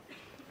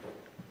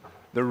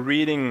The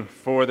reading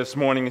for this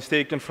morning is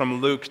taken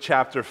from Luke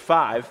chapter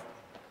 5.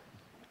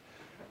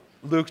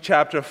 Luke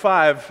chapter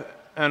 5,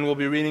 and we'll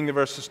be reading the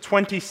verses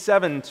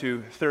 27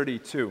 to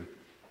 32.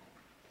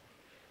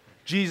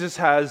 Jesus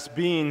has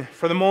been,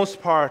 for the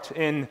most part,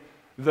 in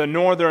the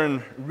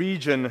northern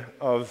region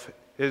of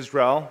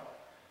Israel.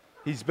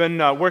 He's been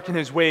working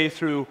his way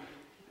through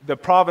the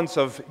province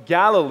of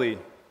Galilee.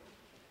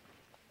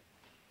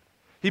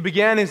 He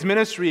began his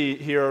ministry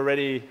here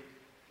already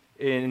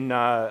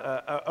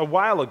a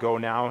while ago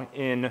now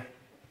in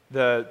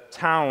the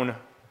town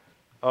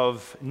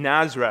of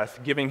Nazareth,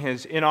 giving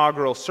his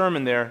inaugural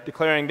sermon there,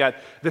 declaring that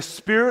the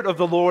Spirit of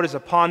the Lord is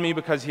upon me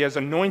because he has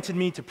anointed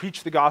me to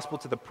preach the gospel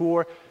to the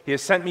poor. He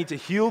has sent me to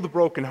heal the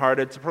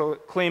brokenhearted, to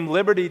proclaim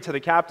liberty to the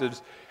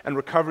captives and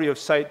recovery of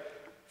sight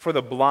for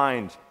the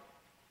blind.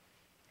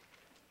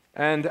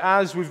 And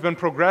as we've been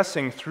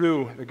progressing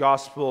through the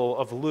Gospel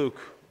of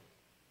Luke,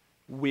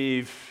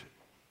 we've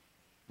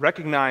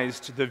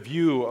recognized the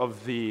view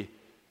of the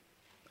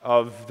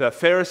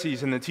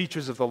Pharisees and the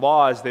teachers of the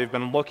law as they've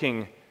been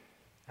looking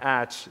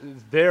at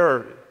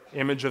their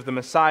image of the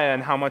Messiah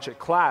and how much it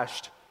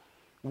clashed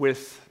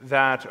with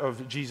that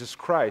of Jesus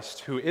Christ,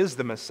 who is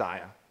the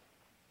Messiah.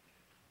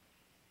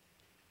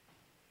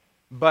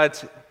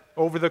 But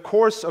over the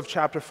course of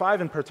chapter 5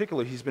 in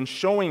particular, he's been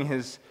showing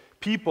his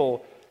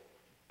people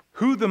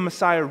who the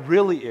Messiah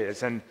really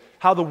is and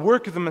how the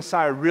work of the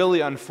Messiah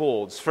really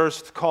unfolds.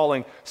 First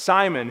calling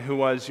Simon, who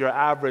was your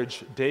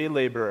average day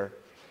laborer,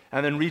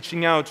 and then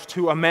reaching out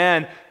to a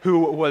man who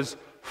was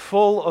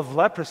full of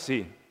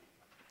leprosy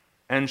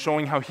and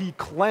showing how he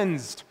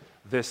cleansed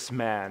this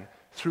man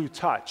through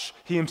touch.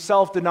 He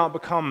himself did not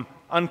become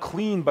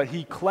unclean, but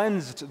he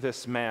cleansed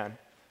this man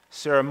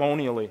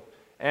ceremonially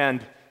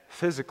and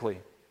physically.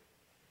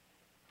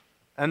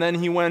 And then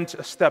he went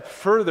a step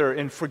further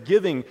in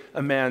forgiving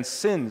a man's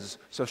sins,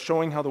 so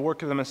showing how the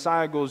work of the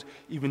Messiah goes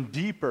even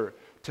deeper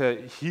to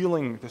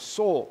healing the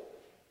soul.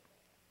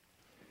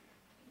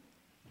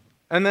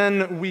 And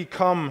then we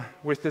come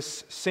with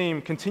this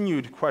same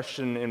continued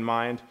question in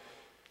mind.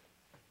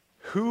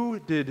 Who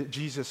did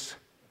Jesus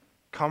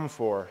come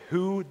for?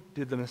 Who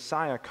did the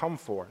Messiah come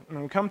for?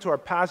 And we come to our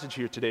passage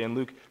here today in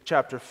Luke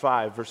chapter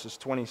 5, verses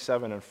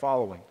 27 and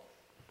following.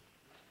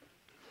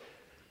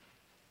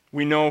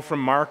 We know from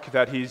Mark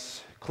that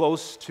he's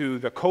close to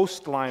the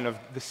coastline of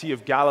the Sea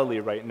of Galilee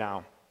right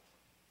now.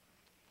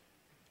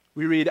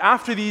 We read,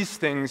 after these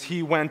things,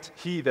 he,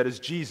 that is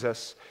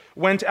Jesus,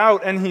 went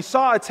out and he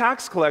saw a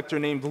tax collector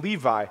named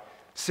Levi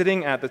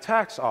sitting at the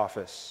tax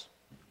office.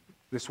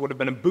 This would have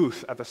been a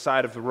booth at the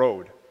side of the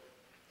road.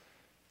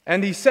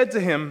 And he said to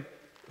him,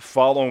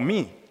 "Follow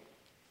me."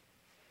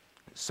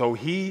 So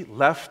he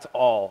left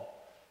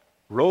all,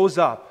 rose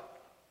up,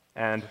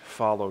 and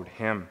followed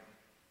him.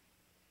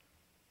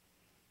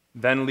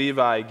 Then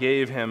Levi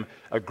gave him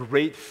a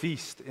great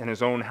feast in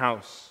his own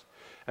house,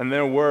 and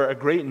there were a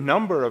great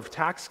number of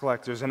tax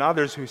collectors and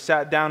others who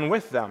sat down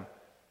with them.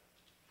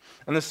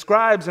 And the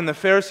scribes and the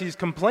Pharisees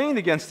complained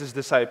against his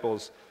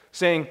disciples,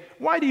 saying,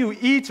 "Why do you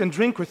eat and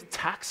drink with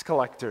tax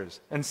collectors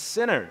and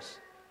sinners?"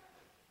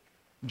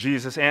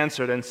 Jesus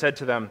answered and said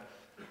to them,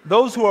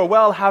 "Those who are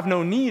well have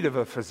no need of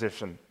a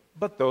physician,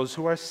 but those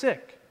who are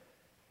sick.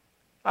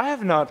 I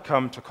have not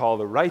come to call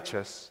the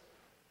righteous,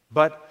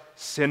 but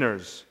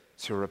sinners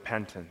to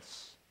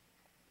repentance."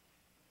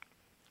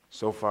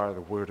 So far,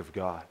 the word of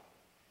God.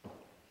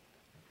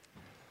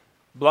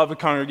 Beloved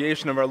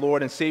congregation of our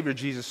Lord and Savior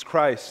Jesus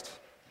Christ,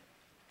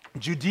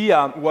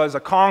 Judea was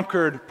a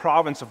conquered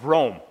province of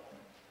Rome.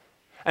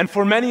 And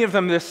for many of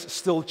them, this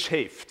still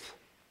chafed.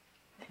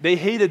 They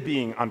hated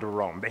being under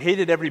Rome. They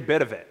hated every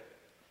bit of it.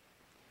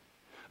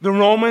 The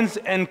Romans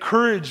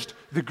encouraged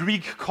the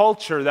Greek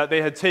culture that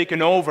they had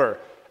taken over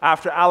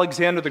after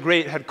Alexander the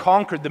Great had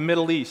conquered the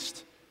Middle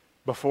East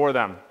before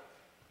them.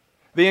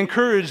 They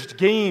encouraged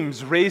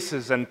games,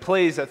 races, and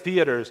plays at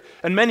theaters,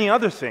 and many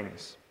other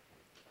things.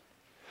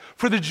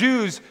 For the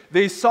Jews,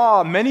 they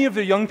saw many of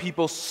their young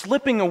people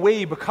slipping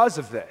away because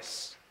of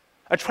this,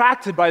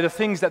 attracted by the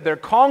things that their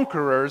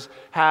conquerors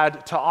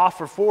had to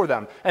offer for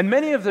them. And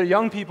many of their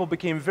young people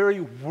became very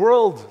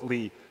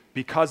worldly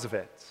because of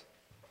it.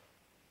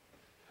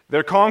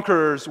 Their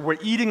conquerors were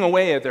eating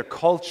away at their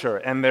culture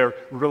and their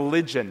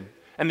religion,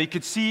 and they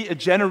could see a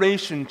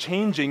generation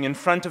changing in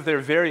front of their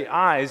very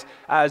eyes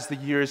as the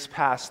years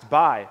passed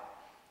by,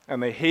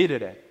 and they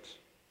hated it.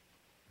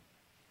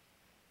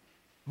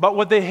 But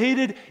what they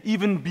hated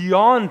even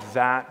beyond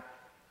that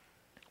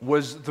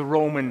was the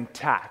Roman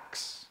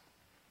tax.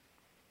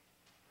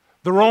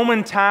 The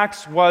Roman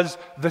tax was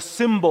the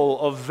symbol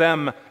of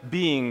them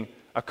being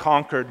a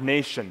conquered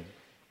nation.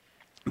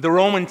 The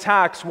Roman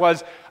tax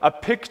was a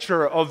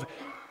picture of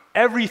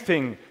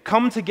everything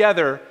come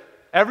together,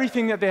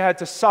 everything that they had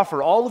to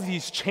suffer, all of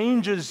these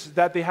changes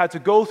that they had to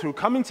go through,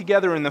 coming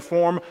together in the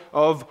form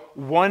of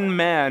one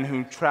man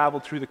who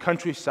traveled through the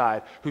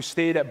countryside, who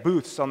stayed at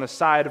booths on the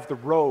side of the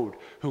road,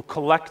 who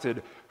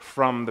collected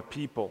from the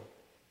people.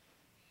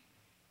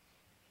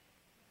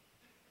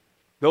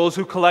 Those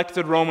who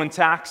collected Roman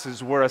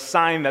taxes were a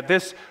sign that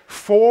this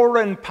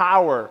foreign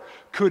power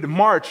could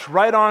march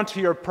right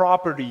onto your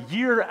property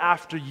year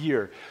after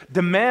year,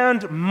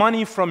 demand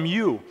money from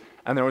you,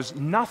 and there was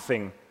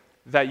nothing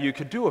that you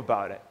could do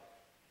about it.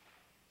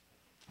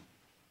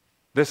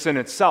 This in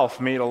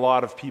itself made a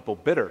lot of people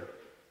bitter.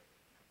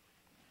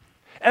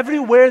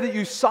 Everywhere that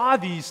you saw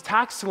these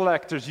tax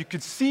collectors, you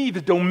could see the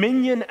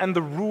dominion and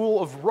the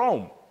rule of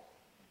Rome.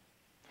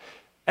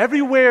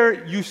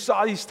 Everywhere you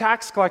saw these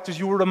tax collectors,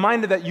 you were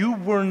reminded that you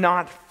were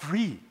not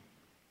free,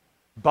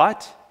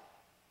 but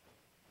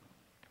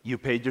you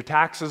paid your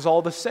taxes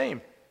all the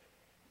same.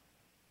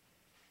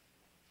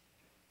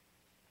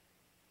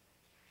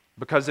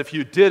 Because if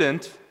you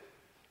didn't,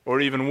 or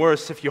even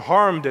worse, if you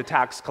harmed a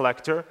tax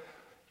collector,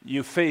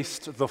 you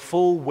faced the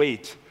full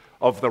weight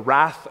of the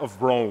wrath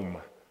of Rome.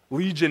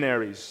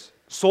 Legionaries,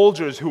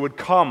 soldiers who would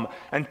come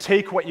and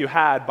take what you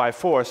had by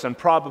force, and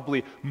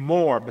probably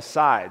more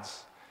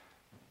besides.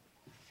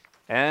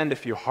 And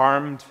if you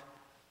harmed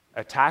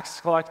a tax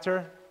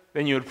collector,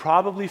 then you would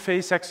probably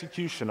face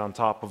execution on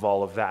top of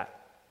all of that.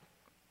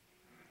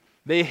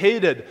 They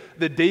hated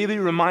the daily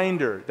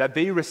reminder that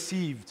they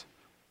received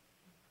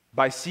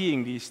by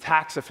seeing these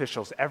tax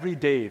officials every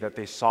day that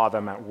they saw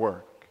them at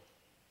work.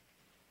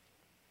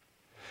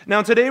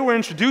 Now, today we're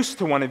introduced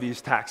to one of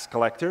these tax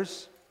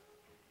collectors.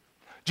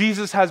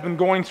 Jesus has been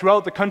going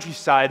throughout the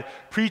countryside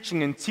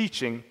preaching and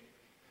teaching,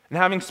 and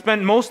having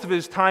spent most of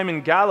his time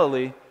in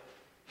Galilee,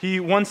 he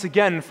once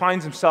again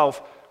finds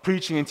himself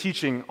preaching and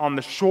teaching on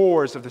the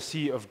shores of the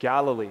Sea of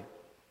Galilee.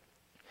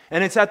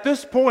 And it's at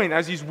this point,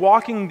 as he's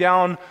walking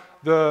down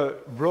the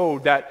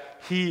road, that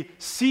he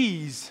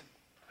sees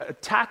a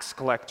tax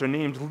collector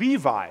named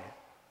Levi,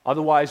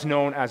 otherwise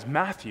known as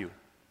Matthew,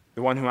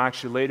 the one who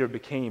actually later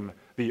became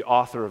the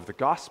author of the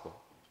gospel.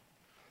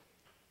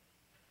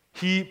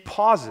 He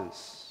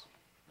pauses.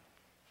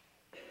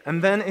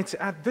 And then it's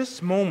at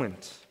this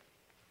moment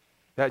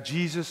that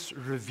Jesus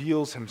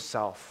reveals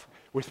himself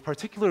with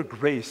particular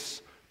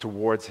grace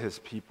towards his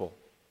people,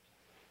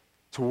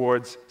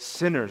 towards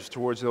sinners,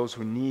 towards those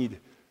who need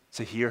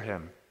to hear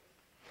him.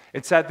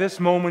 It's at this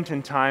moment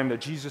in time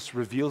that Jesus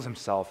reveals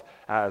himself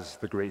as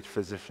the great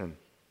physician.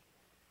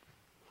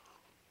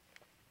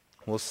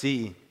 We'll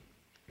see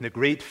the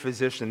great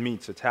physician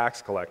meets a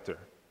tax collector.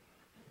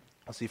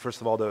 I'll see, first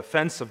of all, the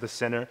offense of the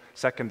sinner.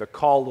 Second, the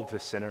call of the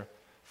sinner.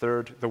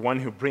 Third, the one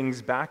who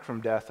brings back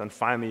from death. And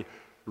finally,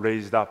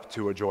 raised up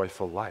to a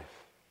joyful life.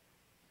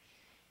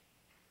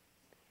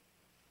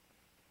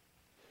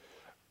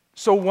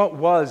 So what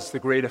was the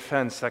great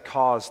offense that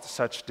caused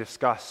such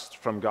disgust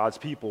from God's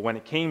people when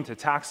it came to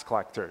tax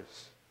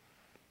collectors?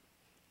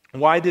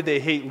 Why did they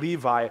hate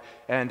Levi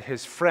and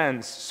his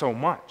friends so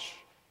much?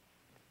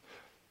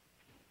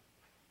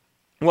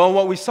 Well,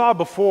 what we saw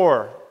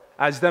before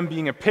as them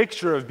being a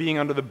picture of being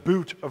under the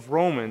boot of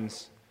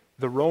Romans,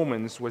 the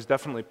Romans was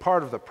definitely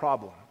part of the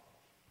problem.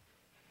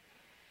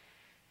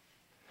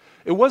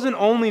 It wasn't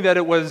only that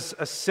it was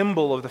a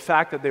symbol of the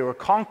fact that they were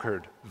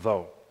conquered,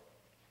 though.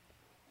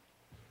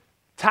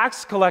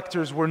 Tax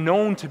collectors were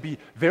known to be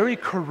very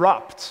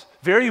corrupt,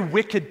 very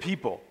wicked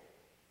people.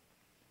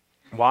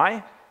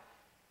 Why?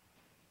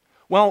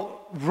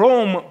 Well,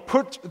 Rome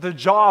put the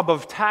job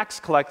of tax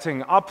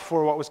collecting up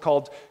for what was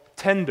called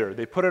tender.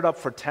 They put it up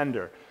for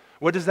tender.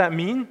 What does that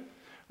mean?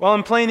 Well,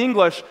 in plain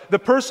English, the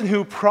person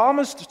who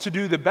promised to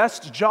do the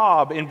best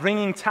job in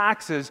bringing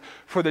taxes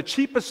for the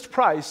cheapest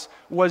price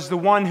was the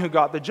one who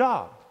got the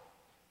job.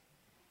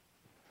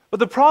 But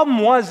the problem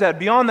was that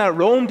beyond that,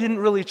 Rome didn't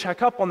really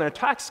check up on their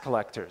tax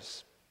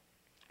collectors.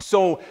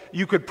 So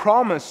you could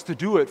promise to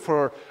do it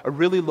for a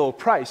really low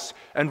price,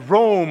 and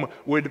Rome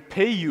would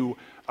pay you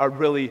a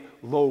really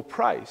low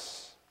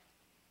price.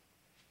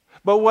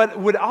 But what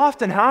would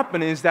often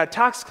happen is that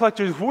tax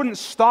collectors wouldn't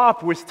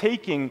stop with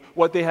taking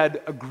what they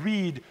had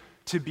agreed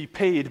to be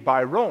paid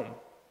by Rome.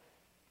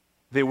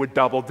 They would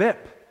double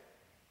dip.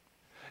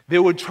 They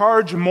would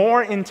charge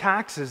more in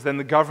taxes than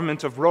the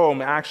government of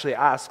Rome actually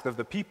asked of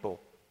the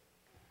people.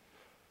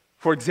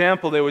 For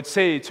example, they would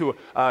say to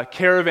a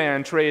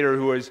caravan trader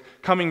who was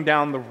coming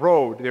down the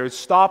road, they would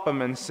stop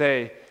him and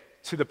say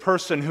to the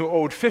person who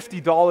owed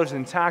 $50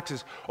 in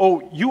taxes,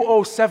 "Oh, you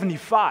owe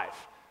 $75."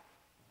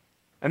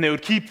 And they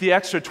would keep the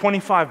extra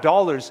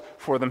 $25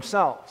 for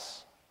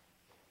themselves.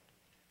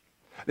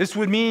 This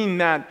would mean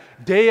that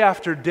day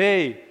after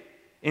day,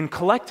 in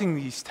collecting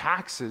these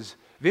taxes,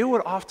 they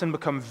would often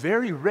become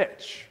very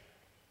rich.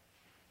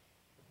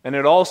 And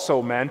it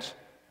also meant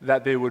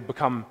that they would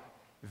become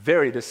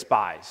very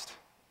despised.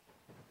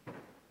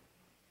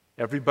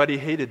 Everybody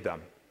hated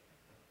them.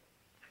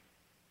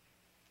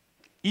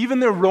 Even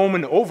their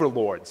Roman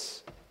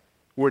overlords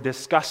were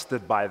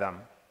disgusted by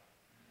them.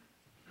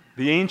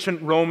 The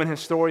ancient Roman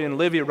historian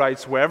Livy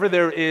writes, wherever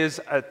there is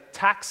a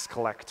tax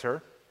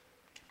collector,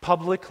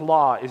 public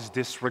law is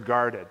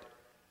disregarded.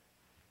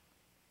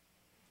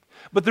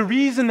 But the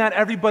reason that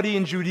everybody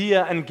in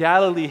Judea and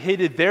Galilee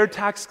hated their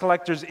tax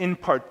collectors in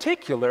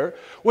particular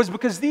was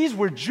because these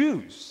were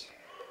Jews.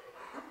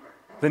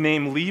 The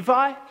name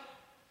Levi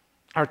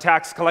Our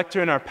tax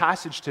collector in our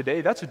passage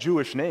today, that's a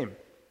Jewish name.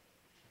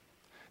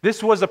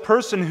 This was a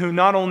person who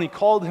not only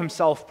called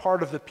himself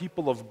part of the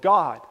people of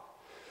God,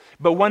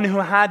 but one who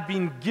had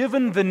been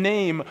given the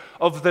name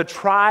of the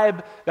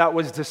tribe that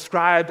was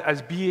described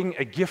as being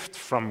a gift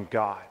from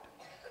God.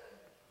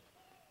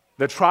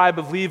 The tribe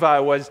of Levi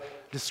was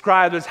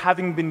described as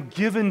having been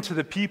given to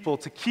the people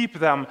to keep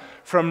them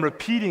from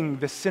repeating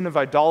the sin of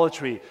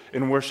idolatry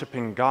in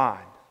worshiping God.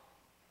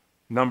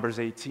 Numbers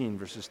 18,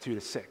 verses 2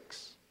 to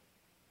 6.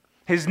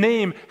 His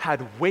name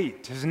had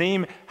weight. His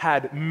name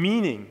had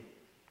meaning.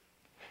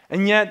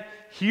 And yet,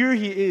 here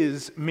he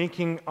is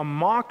making a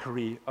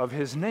mockery of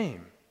his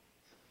name.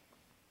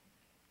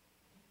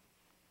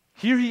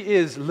 Here he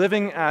is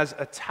living as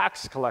a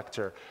tax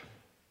collector,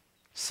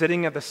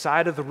 sitting at the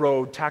side of the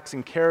road,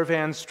 taxing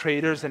caravans,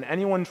 traders, and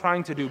anyone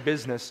trying to do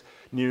business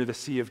near the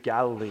Sea of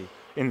Galilee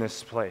in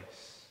this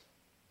place.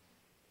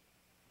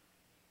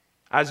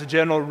 As a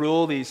general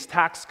rule, these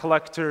tax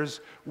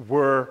collectors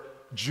were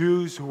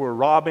Jews who were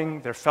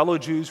robbing their fellow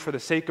Jews for the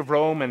sake of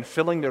Rome and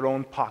filling their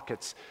own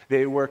pockets.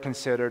 They were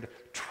considered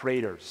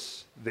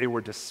traitors. They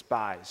were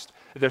despised.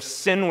 Their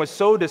sin was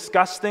so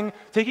disgusting,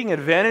 taking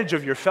advantage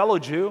of your fellow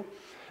Jew,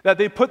 that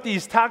they put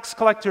these tax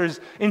collectors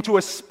into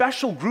a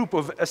special group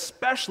of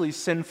especially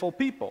sinful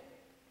people.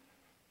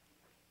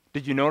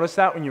 Did you notice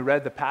that when you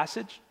read the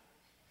passage?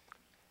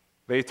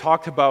 They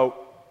talked about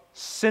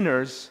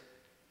sinners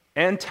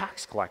and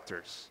tax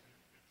collectors.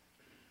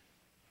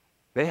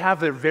 They have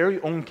their very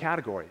own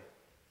category.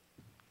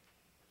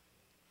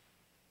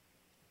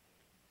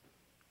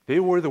 They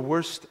were the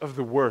worst of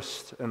the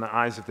worst in the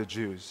eyes of the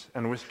Jews,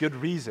 and with good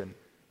reason.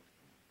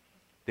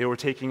 They were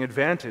taking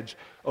advantage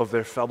of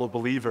their fellow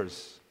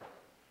believers.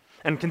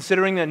 And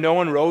considering that no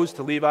one rose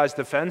to Levi's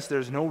defense,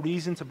 there's no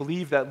reason to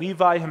believe that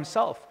Levi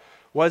himself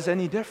was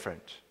any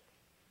different.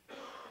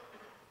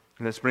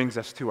 And this brings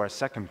us to our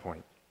second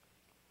point.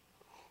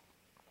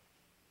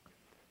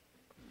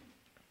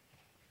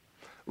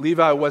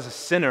 Levi was a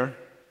sinner,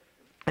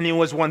 and he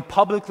was one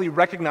publicly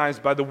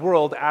recognized by the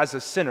world as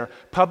a sinner,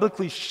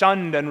 publicly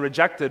shunned and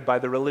rejected by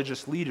the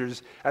religious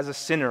leaders as a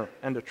sinner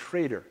and a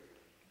traitor.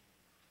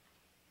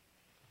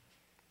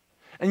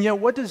 And yet,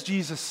 what does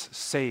Jesus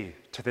say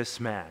to this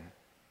man?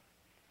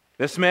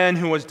 This man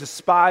who was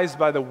despised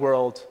by the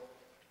world,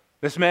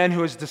 this man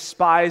who was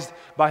despised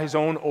by his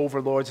own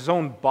overlords, his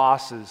own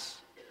bosses,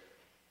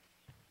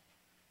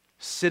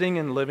 sitting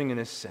and living in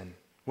his sin.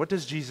 What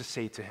does Jesus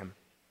say to him?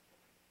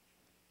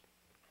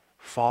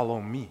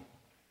 Follow me.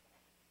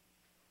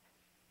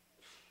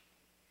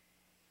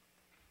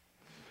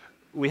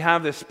 We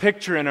have this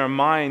picture in our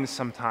minds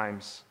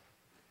sometimes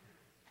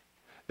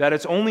that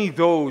it's only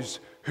those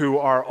who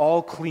are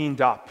all cleaned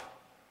up,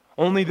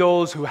 only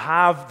those who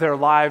have their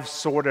lives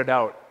sorted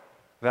out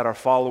that are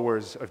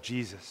followers of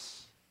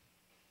Jesus.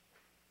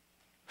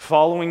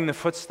 Following the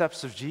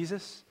footsteps of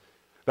Jesus?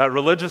 That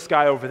religious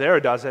guy over there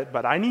does it,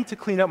 but I need to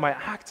clean up my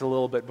act a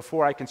little bit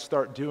before I can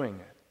start doing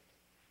it.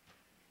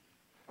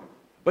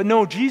 But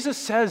no, Jesus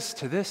says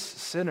to this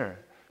sinner,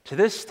 to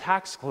this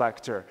tax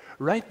collector,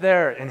 right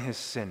there in his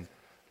sin,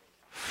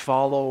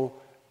 follow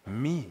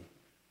me.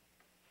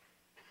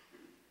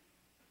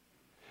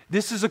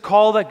 This is a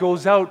call that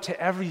goes out to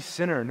every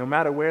sinner, no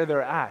matter where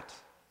they're at.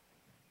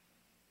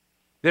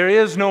 There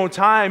is no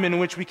time in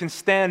which we can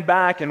stand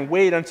back and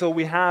wait until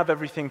we have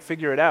everything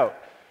figured out.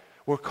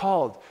 We're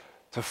called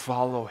to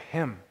follow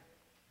him.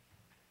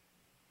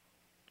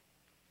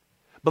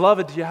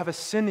 Beloved, do you have a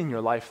sin in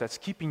your life that's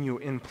keeping you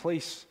in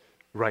place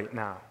right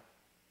now?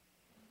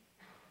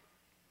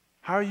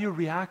 How are you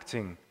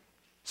reacting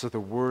to the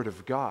Word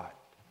of God?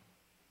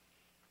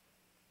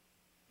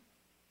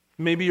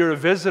 Maybe you're a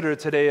visitor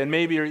today, and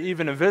maybe you're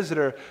even a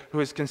visitor who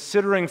is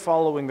considering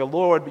following the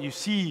Lord, but you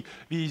see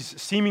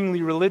these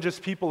seemingly religious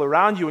people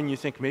around you, and you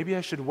think, maybe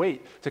I should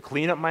wait to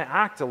clean up my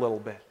act a little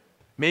bit.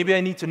 Maybe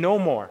I need to know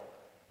more.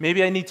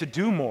 Maybe I need to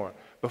do more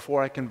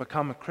before I can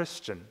become a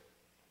Christian.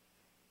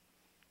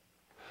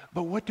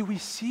 But what do we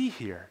see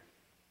here?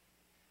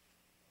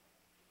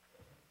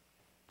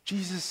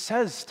 Jesus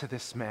says to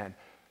this man,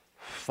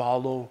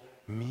 follow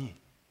me.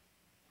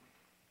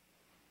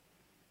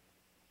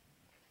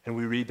 And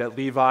we read that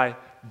Levi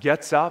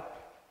gets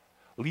up,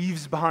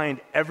 leaves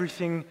behind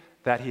everything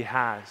that he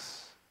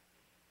has,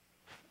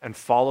 and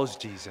follows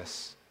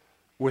Jesus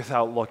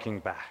without looking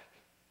back.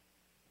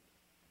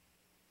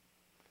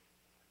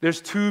 There's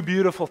two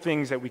beautiful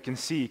things that we can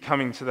see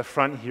coming to the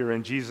front here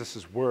in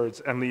Jesus' words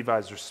and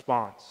Levi's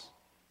response.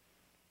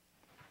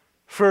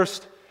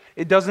 First,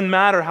 it doesn't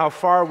matter how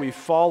far we've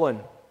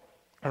fallen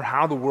or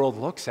how the world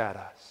looks at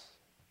us.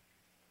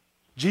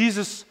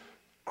 Jesus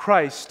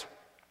Christ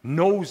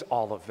knows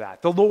all of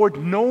that. The Lord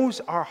knows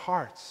our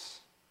hearts.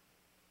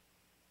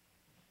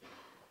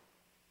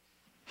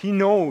 He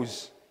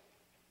knows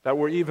that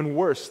we're even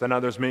worse than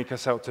others make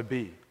us out to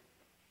be.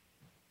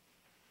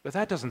 But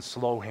that doesn't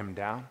slow him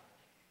down.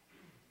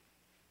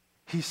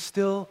 He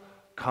still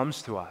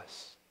comes to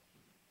us.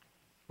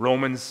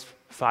 Romans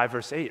 5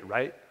 verse 8,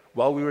 right?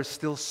 While we were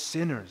still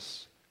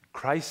sinners,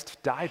 Christ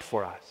died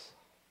for us.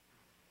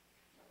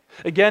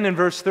 Again, in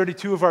verse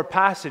 32 of our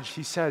passage,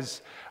 he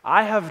says,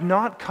 I have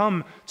not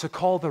come to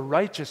call the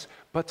righteous,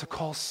 but to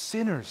call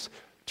sinners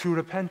to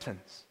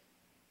repentance.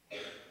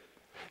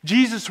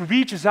 Jesus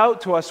reaches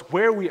out to us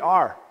where we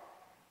are.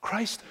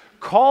 Christ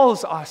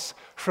calls us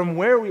from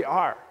where we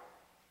are.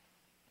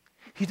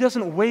 He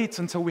doesn't wait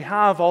until we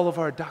have all of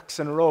our ducks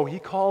in a row. He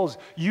calls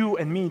you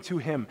and me to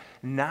him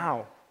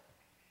now.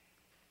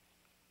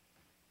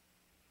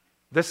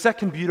 The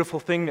second beautiful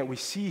thing that we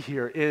see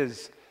here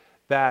is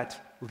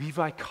that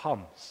Levi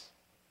comes.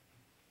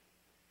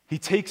 He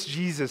takes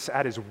Jesus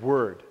at his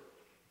word.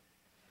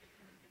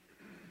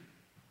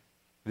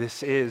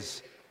 This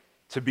is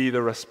to be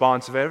the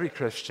response of every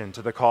Christian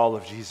to the call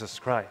of Jesus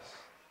Christ.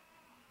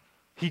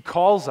 He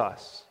calls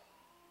us.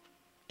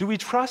 Do we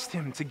trust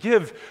him to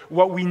give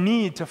what we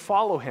need to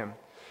follow him?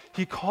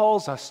 He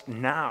calls us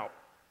now.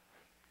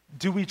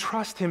 Do we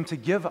trust him to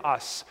give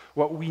us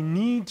what we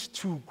need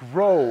to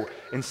grow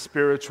in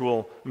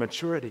spiritual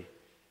maturity?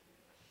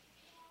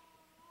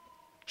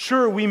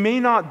 Sure, we may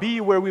not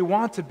be where we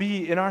want to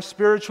be in our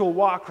spiritual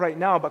walk right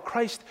now, but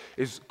Christ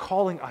is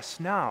calling us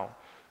now.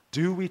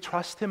 Do we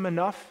trust him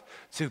enough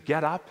to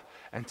get up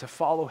and to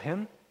follow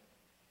him?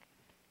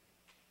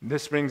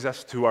 This brings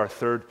us to our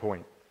third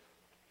point,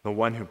 the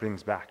one who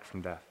brings back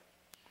from death.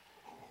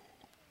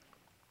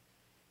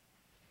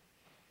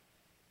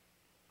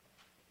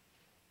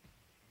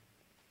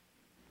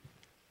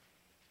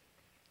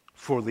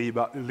 For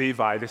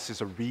Levi, this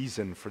is a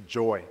reason for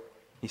joy.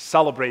 He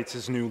celebrates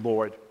his new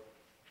Lord.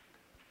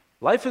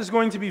 Life is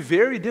going to be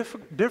very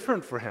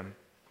different for him,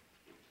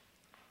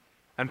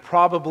 and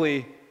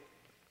probably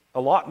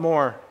a lot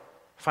more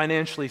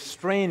financially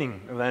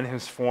straining than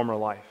his former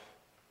life.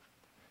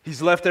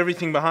 He's left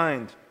everything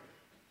behind.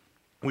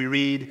 We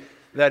read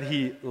that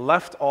he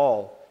left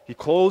all. He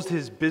closed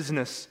his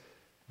business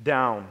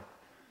down,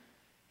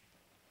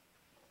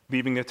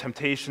 leaving the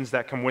temptations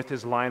that come with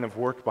his line of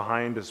work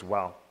behind as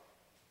well.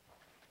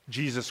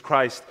 Jesus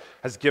Christ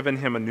has given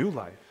him a new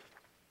life.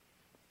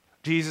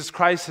 Jesus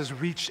Christ has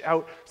reached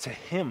out to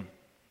him.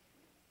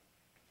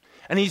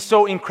 And he's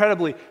so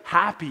incredibly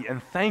happy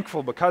and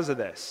thankful because of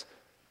this.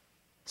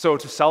 So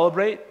to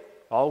celebrate,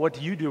 what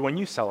do you do when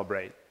you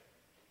celebrate?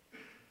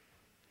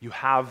 You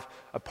have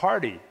a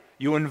party.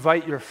 You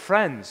invite your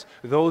friends,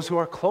 those who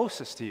are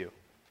closest to you.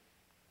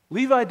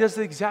 Levi does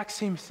the exact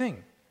same thing.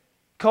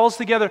 He calls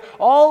together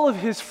all of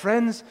his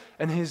friends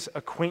and his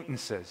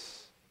acquaintances.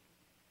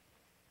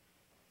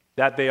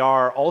 That they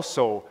are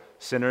also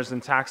sinners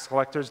and tax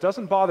collectors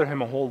doesn't bother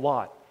him a whole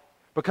lot.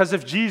 Because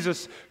if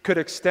Jesus could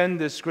extend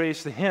this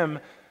grace to him,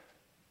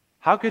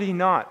 how could he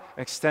not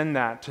extend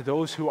that to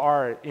those who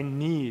are in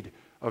need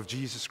of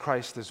Jesus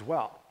Christ as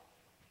well?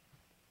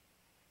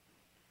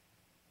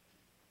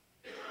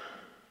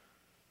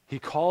 He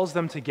calls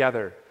them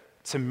together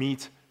to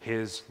meet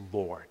his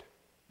Lord.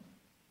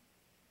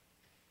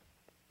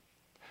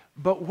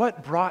 But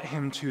what brought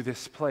him to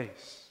this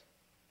place?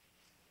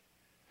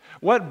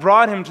 What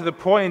brought him to the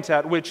point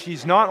at which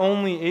he's not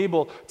only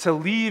able to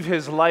leave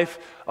his life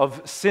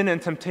of sin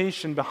and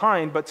temptation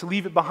behind, but to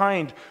leave it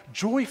behind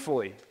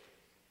joyfully?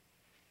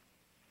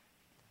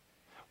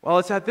 Well,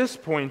 it's at this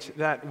point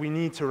that we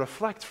need to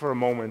reflect for a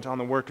moment on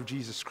the work of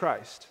Jesus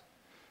Christ.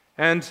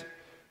 And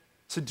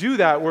to do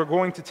that, we're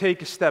going to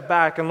take a step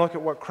back and look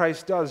at what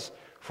Christ does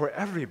for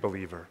every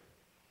believer.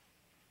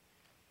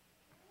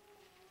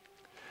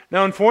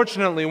 Now,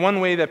 unfortunately,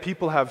 one way that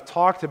people have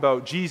talked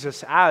about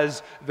Jesus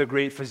as the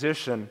great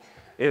physician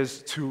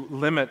is to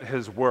limit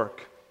his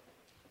work.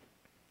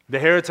 The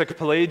heretic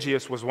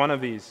Pelagius was one of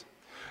these.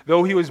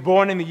 Though he was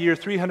born in the year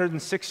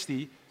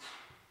 360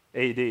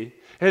 AD,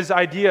 his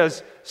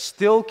ideas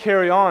still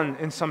carry on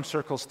in some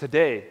circles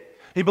today.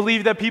 He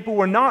believed that people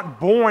were not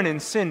born in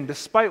sin,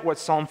 despite what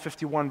Psalm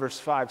 51 verse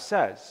 5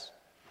 says.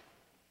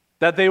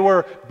 That they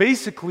were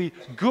basically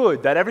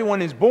good, that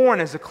everyone is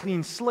born as a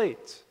clean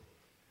slate.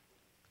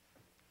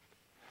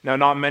 Now,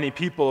 not many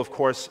people, of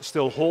course,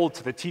 still hold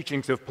to the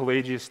teachings of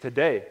Pelagius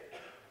today.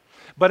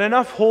 But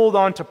enough hold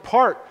on to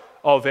part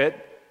of it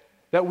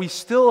that we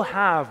still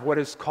have what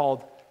is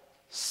called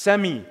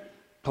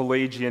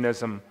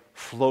semi-Pelagianism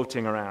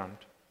floating around.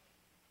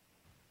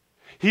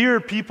 Here,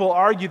 people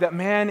argue that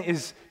man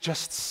is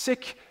just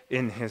sick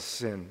in his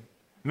sin.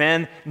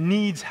 Man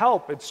needs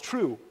help, it's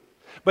true.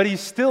 But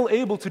he's still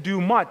able to do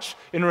much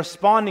in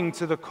responding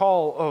to the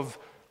call of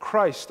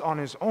Christ on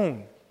his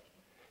own.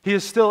 He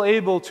is still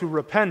able to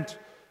repent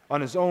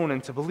on his own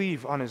and to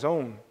believe on his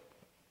own.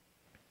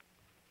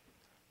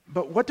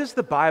 But what does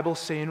the Bible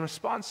say in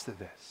response to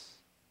this?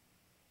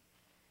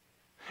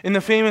 In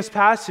the famous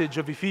passage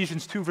of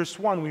Ephesians 2 verse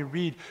 1, we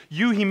read,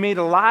 "You he made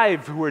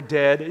alive who were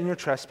dead in your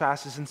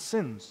trespasses and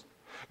sins."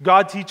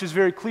 God teaches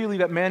very clearly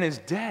that man is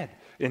dead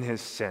in his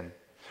sin.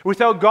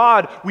 Without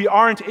God, we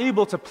aren't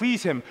able to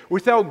please him.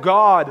 Without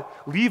God,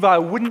 Levi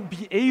wouldn't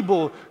be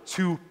able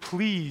to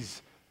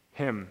please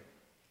him.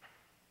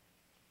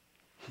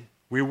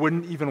 We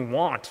wouldn't even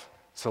want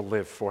to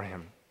live for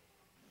him.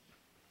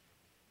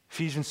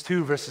 Ephesians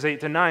 2, verses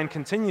 8 to 9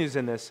 continues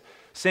in this,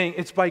 saying,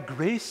 "It's by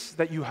grace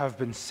that you have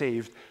been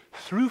saved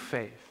through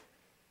faith.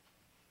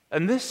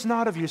 And this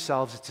not of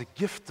yourselves, it's a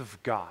gift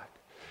of God."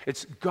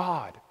 It's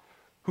God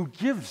who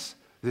gives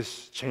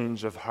this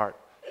change of heart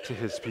to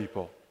his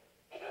people.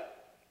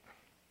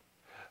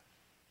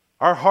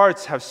 Our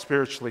hearts have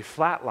spiritually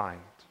flatlined.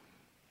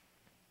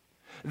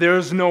 There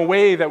is no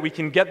way that we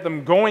can get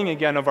them going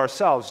again of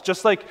ourselves.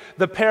 Just like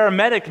the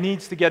paramedic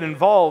needs to get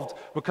involved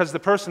because the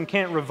person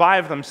can't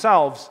revive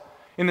themselves,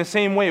 in the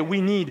same way, we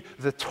need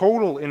the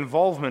total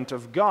involvement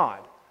of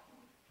God.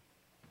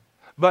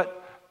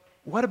 But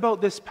what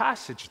about this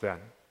passage then?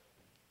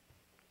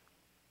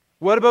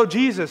 What about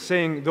Jesus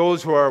saying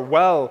those who are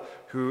well,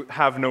 who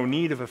have no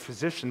need of a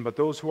physician, but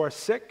those who are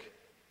sick?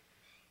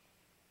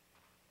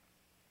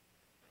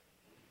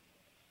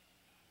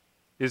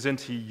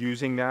 Isn't he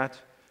using that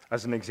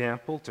as an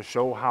example to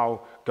show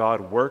how God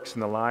works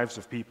in the lives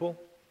of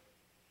people?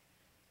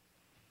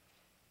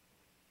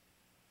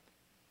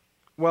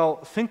 Well,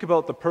 think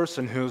about the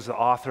person who's the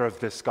author of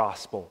this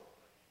gospel.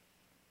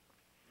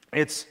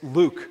 It's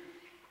Luke,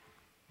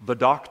 the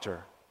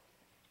doctor.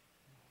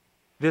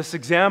 This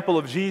example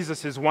of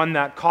Jesus is one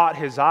that caught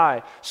his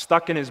eye,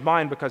 stuck in his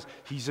mind, because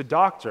he's a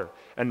doctor,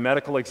 and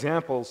medical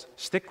examples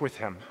stick with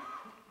him.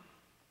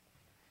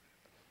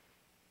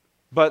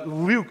 But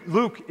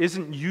Luke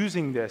isn't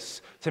using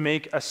this to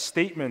make a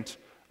statement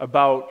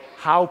about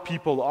how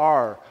people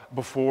are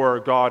before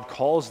God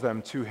calls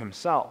them to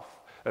himself,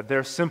 that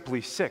they're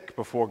simply sick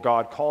before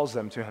God calls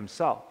them to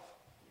himself.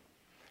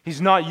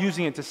 He's not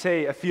using it to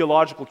say a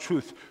theological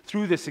truth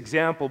through this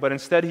example, but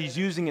instead he's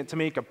using it to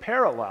make a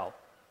parallel.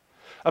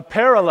 A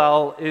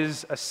parallel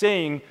is a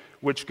saying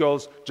which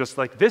goes, just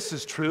like this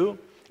is true,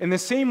 in the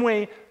same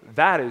way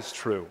that is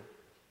true.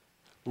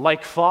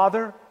 Like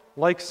father,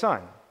 like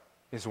son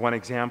is one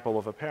example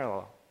of a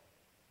parallel.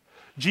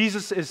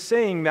 Jesus is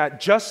saying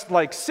that just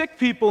like sick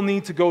people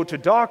need to go to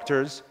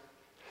doctors,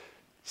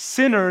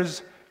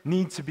 sinners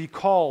need to be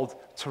called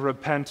to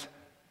repent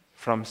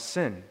from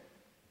sin.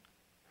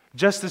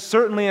 Just as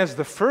certainly as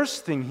the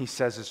first thing he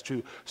says is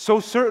true, so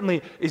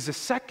certainly is the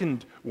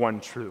second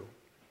one true.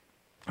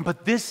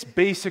 But this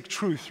basic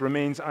truth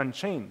remains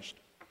unchanged.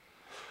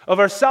 Of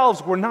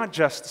ourselves, we're not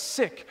just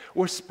sick,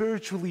 we're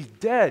spiritually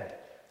dead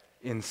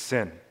in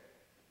sin,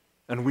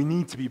 and we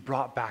need to be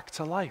brought back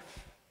to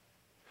life.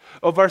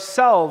 Of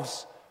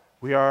ourselves,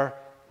 we are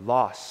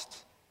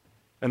lost,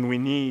 and we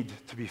need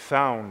to be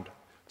found,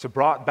 to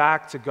brought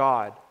back to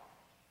God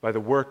by the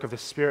work of the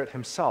Spirit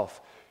himself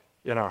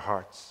in our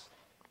hearts.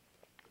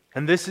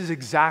 And this is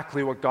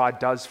exactly what God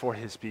does for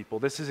his people.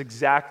 This is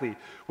exactly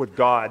what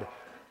God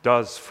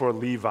does for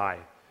Levi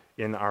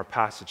in our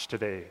passage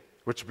today,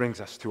 which brings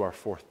us to our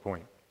fourth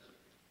point.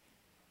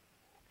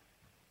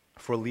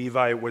 For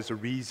Levi, it was a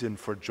reason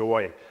for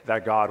joy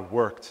that God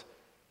worked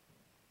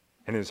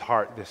in his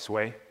heart this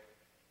way.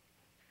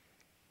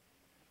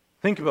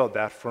 Think about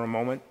that for a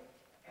moment.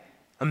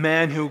 A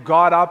man who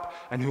got up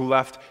and who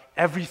left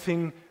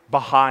everything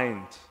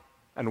behind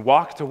and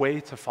walked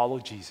away to follow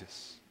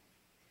Jesus.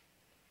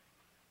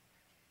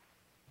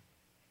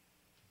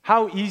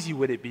 How easy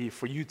would it be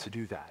for you to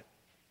do that?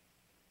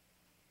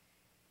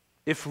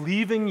 If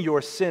leaving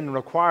your sin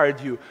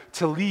required you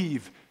to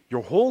leave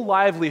your whole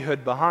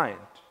livelihood behind,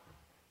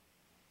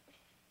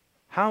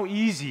 how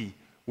easy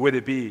would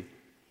it be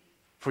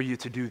for you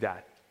to do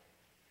that?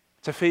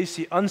 To face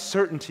the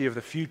uncertainty of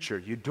the future.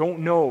 You don't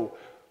know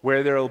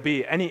where there will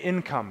be any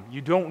income. You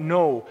don't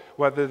know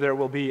whether there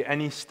will be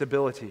any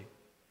stability.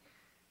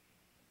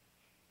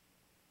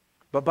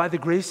 But by the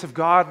grace of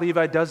God,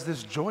 Levi does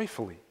this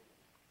joyfully.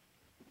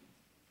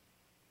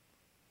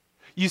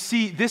 You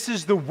see, this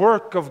is the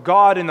work of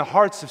God in the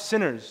hearts of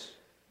sinners.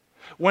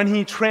 When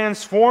he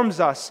transforms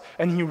us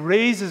and he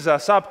raises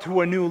us up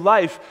to a new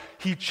life,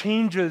 he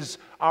changes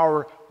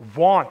our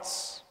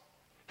wants.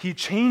 He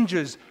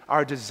changes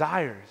our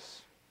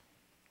desires.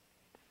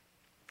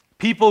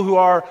 People who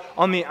are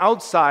on the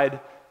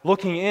outside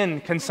looking in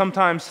can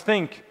sometimes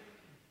think,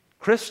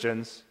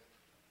 Christians,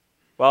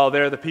 well,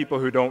 they're the people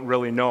who don't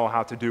really know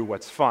how to do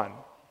what's fun.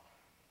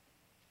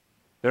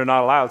 They're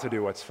not allowed to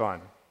do what's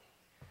fun.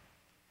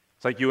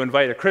 It's like you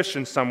invite a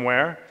Christian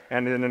somewhere,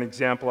 and in an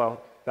example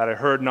that I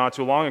heard not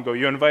too long ago,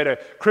 you invite a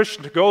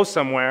Christian to go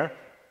somewhere,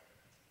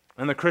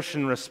 and the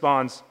Christian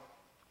responds,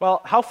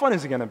 well, how fun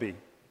is it going to be?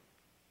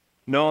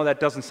 No, that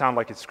doesn't sound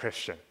like it's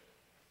Christian,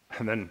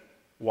 and then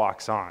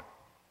walks on.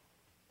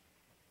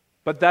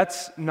 But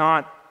that's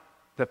not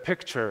the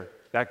picture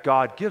that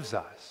God gives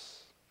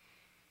us.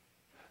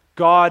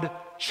 God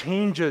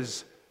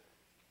changes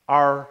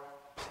our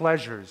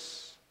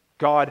pleasures.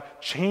 God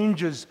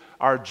changes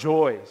our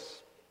joys.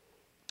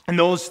 And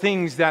those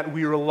things that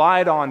we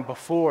relied on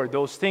before,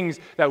 those things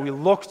that we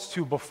looked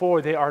to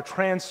before, they are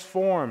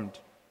transformed.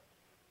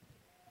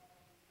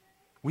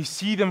 We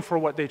see them for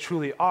what they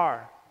truly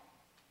are.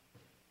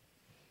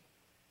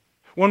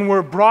 When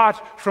we're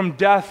brought from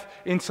death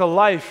into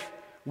life,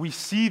 we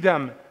see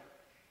them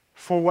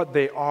for what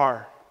they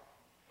are.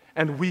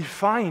 And we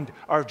find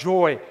our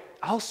joy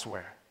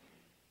elsewhere.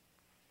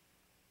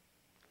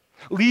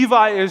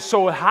 Levi is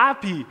so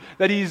happy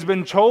that he's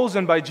been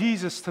chosen by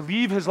Jesus to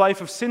leave his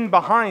life of sin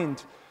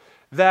behind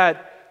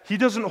that he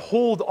doesn't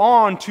hold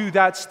on to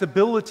that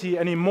stability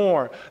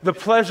anymore. The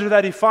pleasure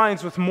that he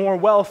finds with more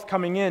wealth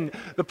coming in,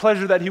 the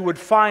pleasure that he would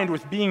find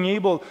with being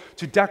able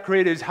to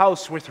decorate his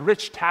house with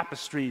rich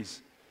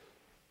tapestries,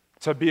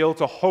 to be able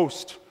to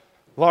host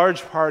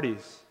large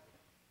parties.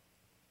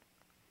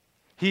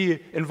 He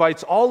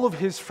invites all of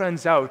his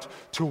friends out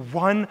to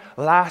one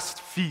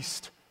last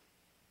feast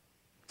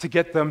to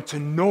get them to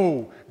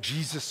know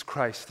Jesus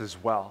Christ as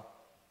well.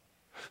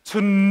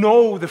 To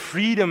know the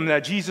freedom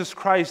that Jesus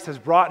Christ has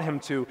brought him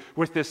to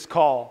with this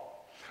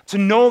call. To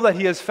know that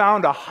he has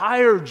found a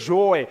higher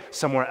joy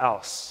somewhere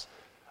else,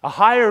 a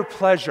higher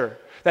pleasure,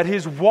 that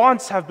his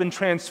wants have been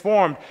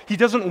transformed. He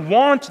doesn't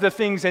want the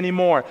things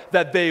anymore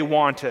that they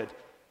wanted.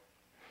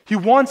 He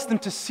wants them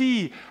to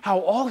see how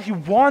all he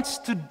wants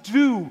to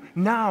do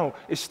now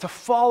is to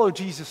follow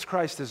Jesus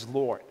Christ as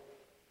Lord.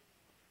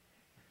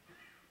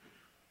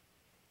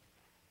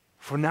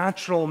 For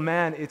natural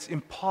man, it's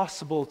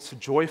impossible to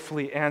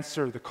joyfully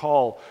answer the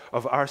call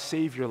of our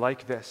Savior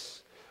like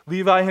this.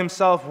 Levi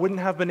himself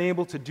wouldn't have been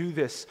able to do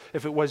this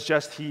if it was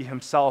just he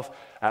himself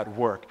at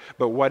work.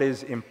 But what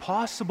is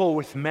impossible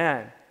with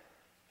man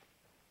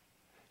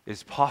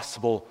is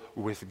possible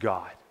with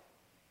God.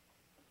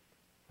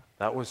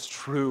 That was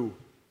true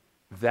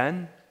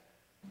then,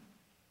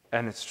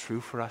 and it's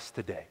true for us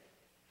today.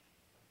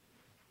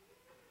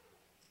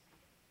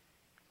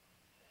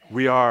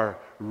 We are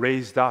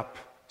raised up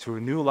to a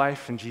new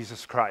life in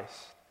Jesus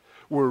Christ.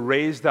 We're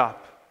raised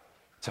up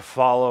to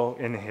follow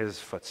in his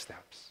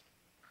footsteps.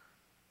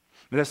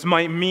 This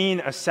might mean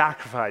a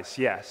sacrifice,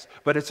 yes,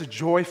 but it's a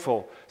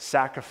joyful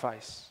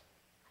sacrifice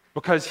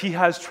because he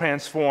has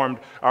transformed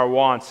our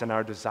wants and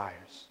our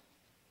desires.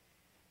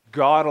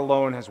 God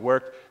alone has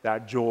worked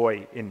that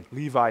joy in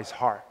Levi's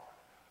heart.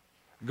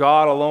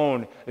 God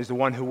alone is the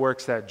one who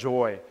works that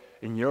joy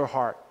in your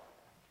heart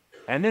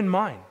and in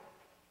mine.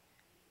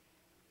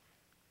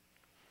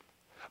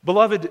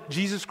 Beloved,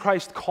 Jesus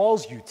Christ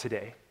calls you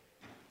today.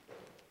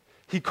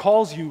 He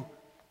calls you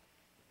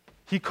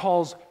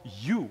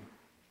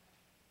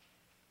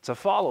to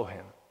follow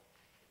him.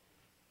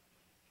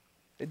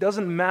 It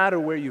doesn't matter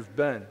where you've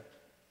been.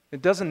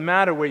 It doesn't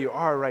matter where you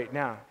are right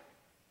now.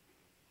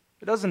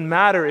 It doesn't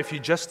matter if you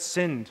just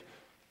sinned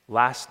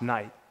last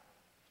night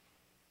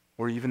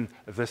or even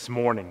this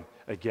morning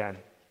again.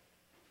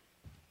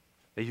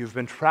 That you've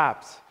been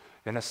trapped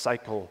in a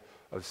cycle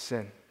of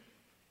sin.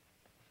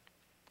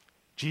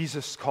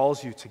 Jesus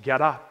calls you to get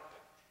up,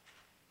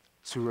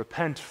 to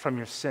repent from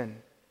your sin,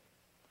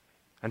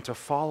 and to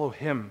follow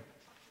him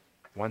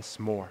once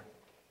more.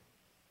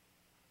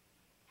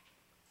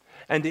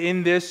 And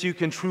in this, you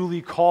can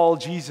truly call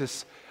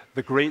Jesus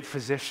the great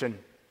physician,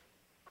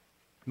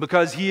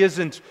 because he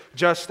isn't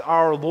just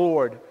our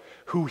Lord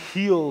who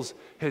heals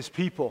his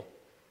people,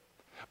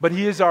 but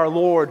he is our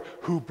Lord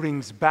who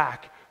brings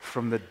back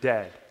from the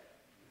dead.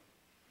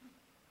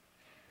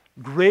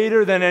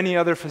 Greater than any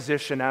other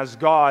physician, as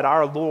God,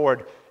 our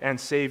Lord and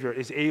Savior,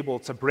 is able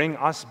to bring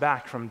us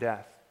back from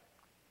death.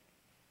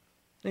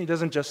 And he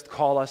doesn't just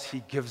call us,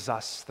 he gives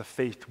us the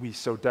faith we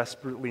so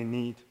desperately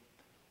need.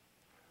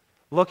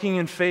 Looking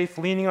in faith,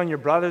 leaning on your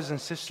brothers and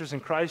sisters in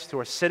Christ who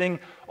are sitting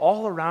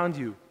all around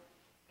you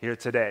here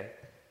today.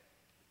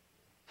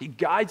 He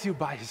guides you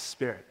by his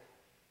Spirit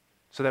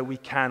so that we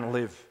can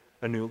live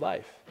a new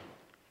life.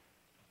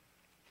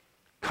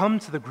 Come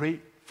to the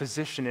great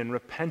physician in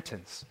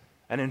repentance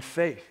and in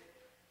faith.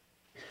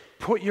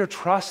 Put your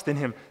trust in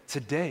him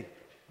today.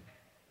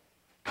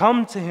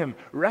 Come to him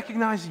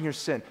recognizing your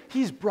sin.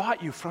 He's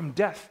brought you from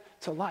death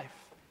to life.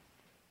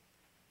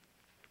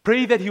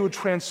 Pray that he would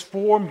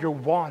transform your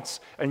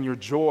wants and your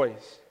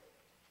joys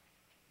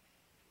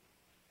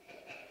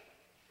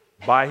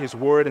by his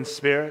word and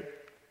Spirit,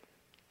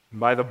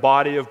 by the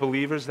body of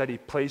believers that he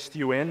placed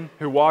you in,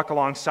 who walk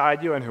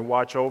alongside you and who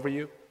watch over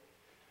you.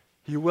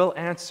 He will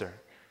answer,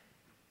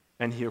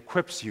 and he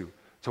equips you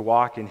to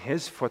walk in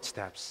his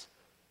footsteps,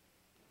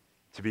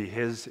 to be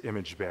his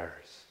image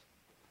bearers.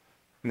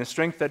 And the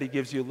strength that he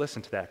gives you,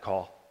 listen to that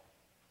call.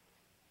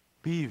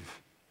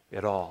 Leave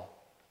it all.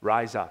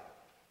 Rise up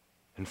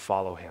and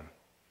follow him.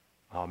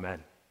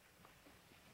 Amen.